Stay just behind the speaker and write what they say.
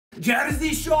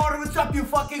Jersey Shore, what's up, you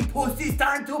fucking pussies?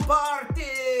 Time to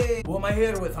party! Who am I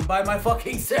here with? I'm by my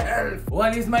fucking self.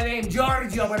 Well, is my name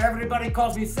Giorgio, but everybody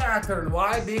calls me Saturn.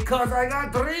 Why? Because I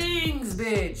got rings,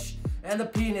 bitch! And a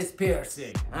penis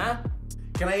piercing, huh?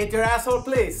 Can I eat your asshole,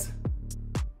 please?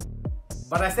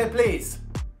 But I said please.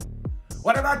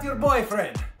 What about your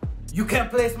boyfriend? You can't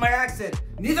place my accent.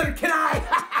 Neither can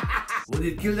I! Would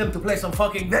it kill them to play some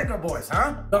fucking Venga Boys,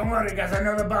 huh? Don't worry, guys, I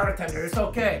know the bartender. It's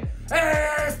okay.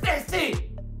 Hey,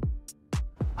 Stacy!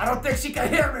 I don't think she can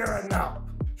hear me right now.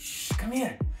 Shh, come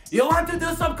here. You want to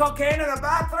do some cocaine in the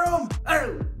bathroom?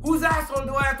 Oh, whose asshole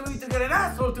do I have to eat to get an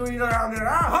asshole to eat around here,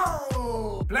 huh?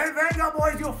 Oh, play Venga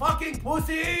Boys, you fucking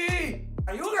pussy!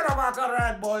 You gonna rock a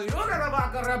Red Bull, you gonna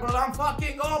rock a Red Bull. I'm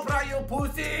fucking Oprah, you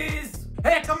pussies!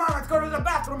 Hey, come on, let's go to the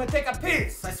bathroom and take a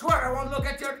piss. I swear I won't look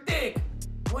at your dick.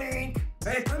 Wink.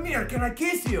 Hey, come here, can I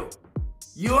kiss you?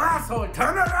 You asshole,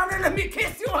 turn around and let me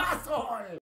kiss you, asshole!